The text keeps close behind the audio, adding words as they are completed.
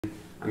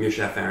I'm your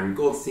chef Aaron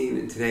Goldstein,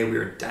 and today we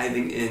are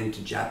diving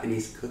into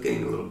Japanese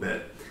cooking a little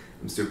bit.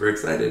 I'm super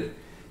excited.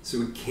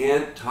 So we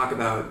can't talk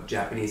about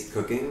Japanese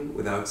cooking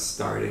without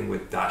starting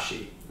with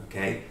dashi,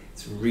 okay?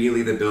 It's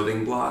really the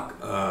building block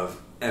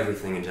of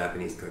everything in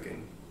Japanese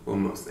cooking. Well,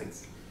 most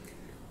things.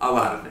 A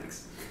lot of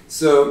things.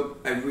 So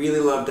I really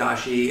love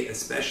dashi,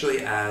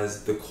 especially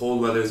as the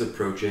cold weather is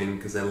approaching,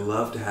 because I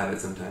love to have it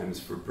sometimes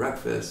for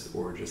breakfast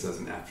or just as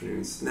an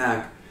afternoon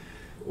snack,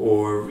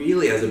 or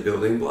really as a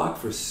building block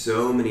for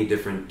so many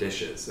different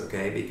dishes,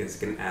 okay? Because it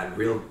can add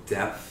real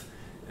depth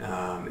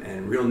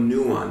and real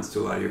nuance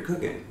to a lot of your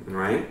cooking,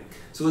 right?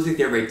 So let's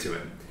get right to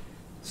it.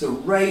 So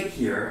right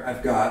here,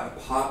 I've got a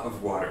pot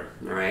of water,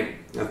 all right?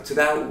 Now to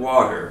that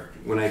water,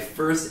 when I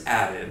first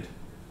added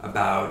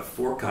about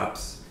 4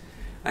 cups,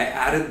 I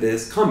added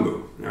this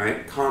kombu, all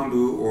right?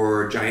 Kombu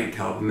or giant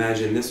kelp.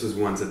 Imagine this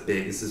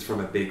is from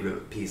a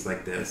big piece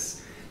like this.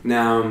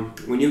 Now,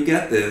 when you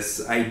get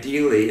this,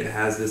 ideally it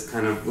has this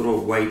kind of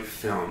little white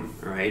film,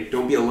 all right?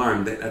 Don't be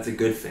alarmed, that's a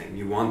good thing,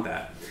 you want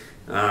that.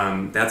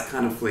 That's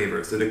kind of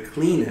flavor. So to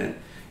clean it,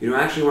 you don't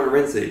actually want to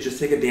rinse it, just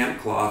take a damp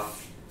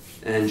cloth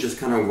and just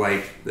kind of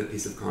wipe the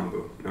piece of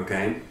kombu,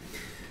 okay?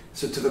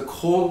 So to the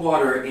cold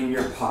water in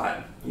your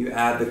pot, you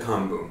add the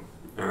kombu,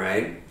 all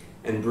right?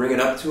 And bring it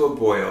up to a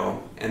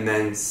boil, and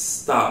then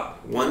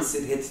stop once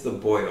it hits the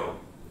boil,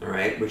 all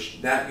right?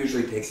 Which that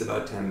usually takes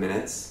about 10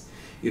 minutes.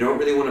 You don't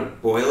really want to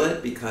boil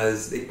it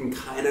because it can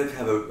kind of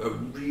have a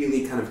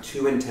really kind of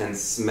too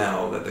intense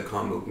smell that the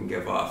kombu can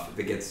give off if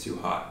it gets too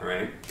hot, all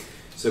right?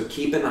 So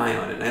keep an eye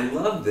on it. And I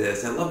love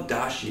this, I love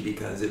dashi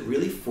because it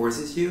really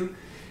forces you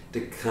to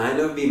kind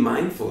of be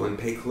mindful and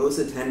pay close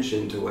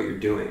attention to what you're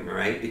doing, all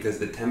right? Because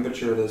the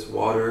temperature of this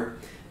water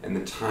and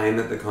the time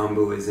that the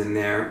kombu is in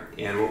there,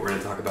 and what we're going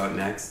to talk about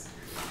next,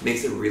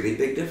 makes a really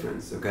big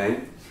difference, okay?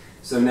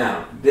 So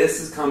now, this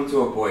has come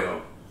to a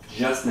boil,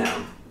 just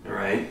now, all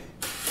right?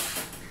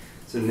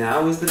 So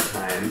now is the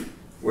time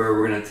where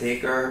we're going to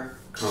take our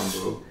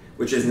kombu,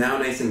 which is now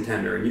nice and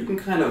tender, and you can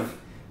kind of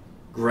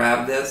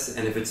grab this,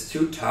 and if it's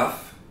too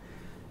tough,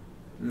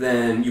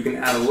 then you can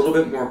add a little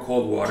bit more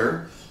cold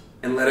water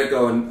and let it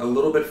go a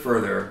little bit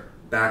further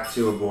back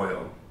to a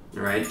boil,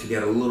 all right? To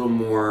get a little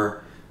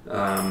more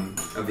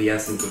of the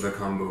essence of the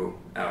kombu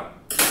out.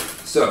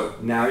 So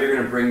now you're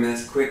going to bring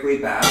this quickly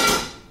back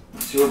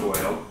to a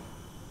boil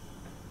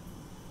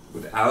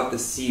without the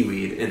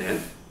seaweed in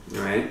it,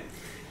 right?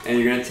 And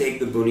you're going to take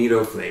the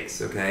bonito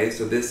flakes, okay?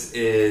 So this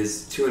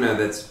is tuna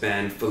that's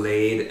been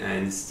filleted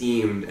and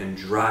steamed and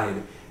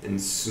dried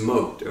and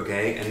smoked,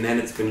 okay? And then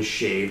it's been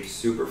shaved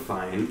super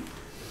fine.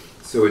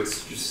 So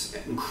it's just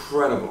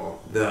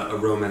incredible, the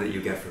aroma that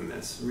you get from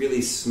this.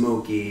 Really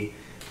smoky.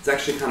 It's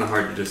actually kind of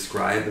hard to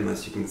describe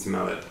unless you can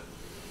smell it.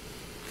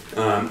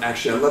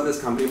 Actually, I love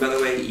this company, by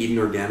the way, Eden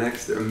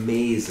Organics. They're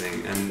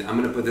amazing, and I'm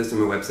going to put this on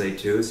my website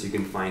too, so you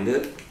can find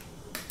it.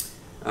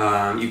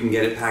 You can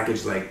get it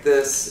packaged like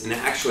this, and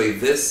actually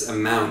this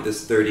amount,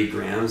 this 30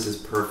 grams, is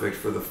perfect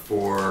for the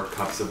 4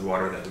 cups of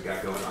water that we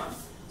got going on.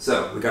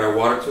 So, we got our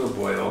water to a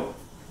boil.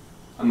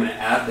 I'm going to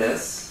add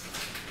this,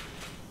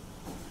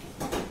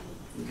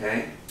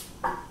 okay,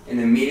 and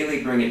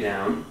immediately bring it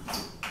down,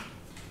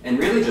 and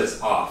really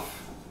just off.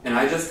 And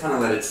I just kind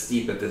of let it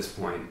steep at this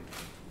point.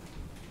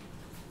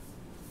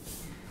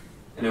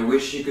 And I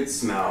wish you could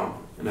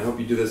smell, and I hope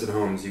you do this at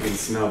home so you can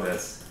smell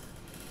this.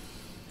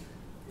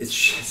 It's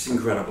just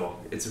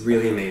incredible. It's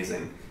really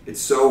amazing.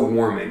 It's so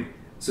warming.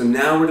 So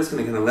now we're just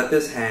going to kind of let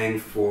this hang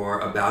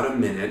for about a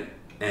minute,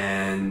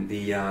 and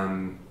the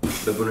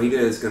bonita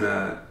is going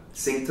to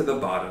sink to the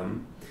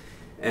bottom.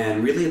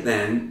 And really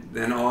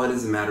then all it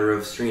is a matter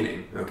of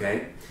straining,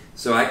 okay?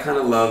 So I kind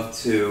of love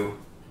to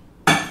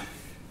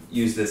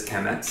use this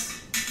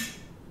Chemex.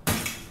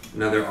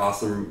 Another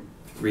awesome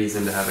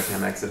reason to have a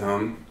Chemex at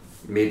home.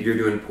 Maybe you're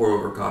doing pour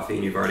over coffee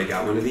and you've already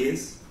got one of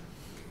these.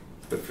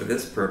 But for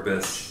this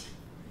purpose,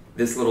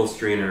 this little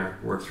strainer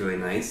works really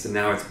nice. And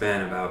now it's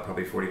been about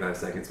probably 45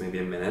 seconds, maybe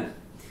a minute.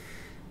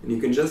 And you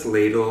can just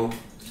ladle.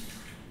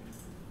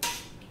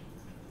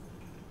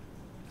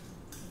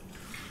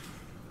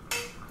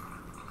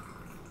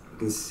 You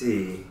can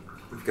see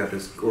we've got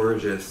this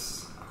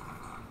gorgeous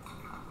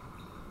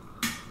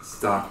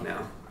stock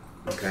now.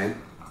 Okay.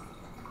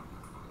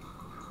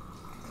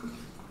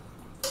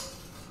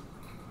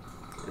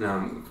 And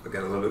I've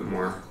got a little bit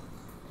more,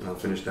 and I'll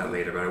finish that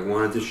later, but I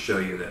wanted to show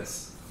you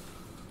this.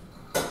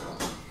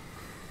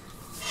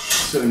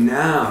 So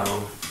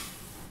now,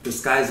 the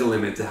sky's the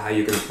limit to how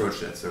you can approach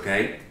this,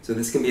 okay? So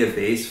this can be a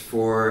base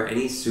for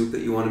any soup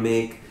that you want to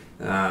make,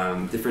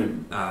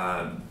 different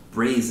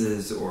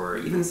braises, or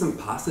even some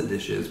pasta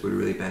dishes would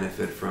really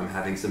benefit from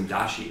having some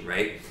dashi,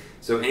 right?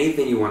 So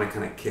anything you want to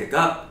kind of kick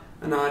up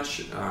a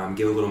notch,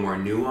 give a little more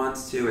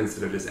nuance to,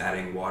 instead of just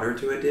adding water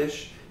to a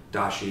dish,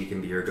 dashi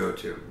can be your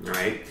go-to,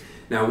 right?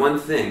 Now one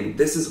thing,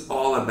 this is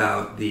all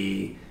about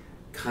the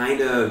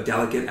kind of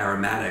delicate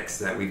aromatics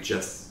that we've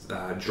just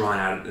drawn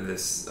out of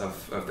this,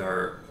 of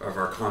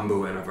our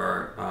kombu and of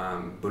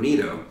our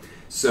bonito.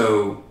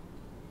 So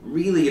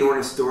really, you don't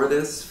want to store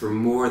this for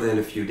more than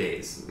a few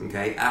days,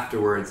 okay?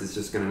 Afterwards, it's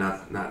just going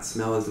to not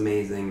smell as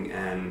amazing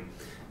and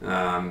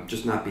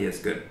just not be as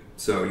good.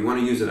 So you want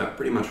to use it up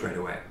pretty much right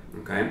away,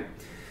 okay?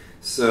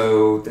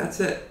 So that's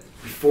it.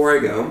 Before I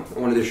go, I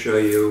wanted to show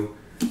you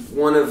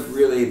one of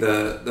really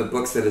the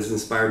books that has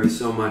inspired me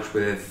so much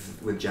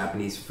with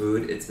Japanese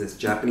food. It's this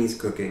Japanese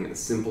Cooking, a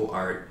Simple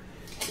Art.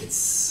 It's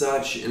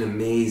such an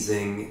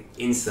amazing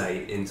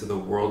insight into the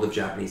world of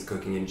Japanese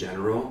cooking in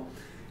general.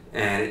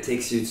 And it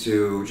takes you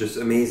to just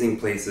amazing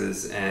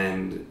places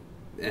and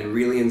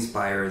really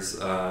inspires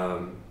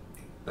an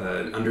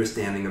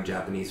understanding of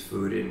Japanese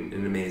food in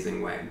an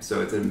amazing way.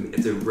 So it's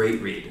a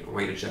great read. I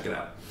want you to check it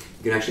out.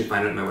 You can actually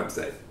find it on my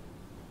website.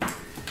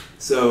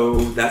 So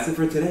that's it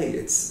for today.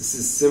 This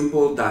is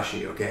simple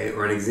dashi, okay,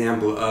 or an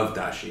example of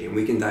dashi, and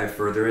we can dive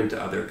further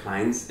into other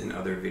kinds in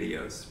other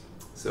videos.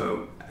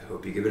 So I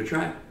hope you give it a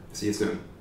try. See you soon.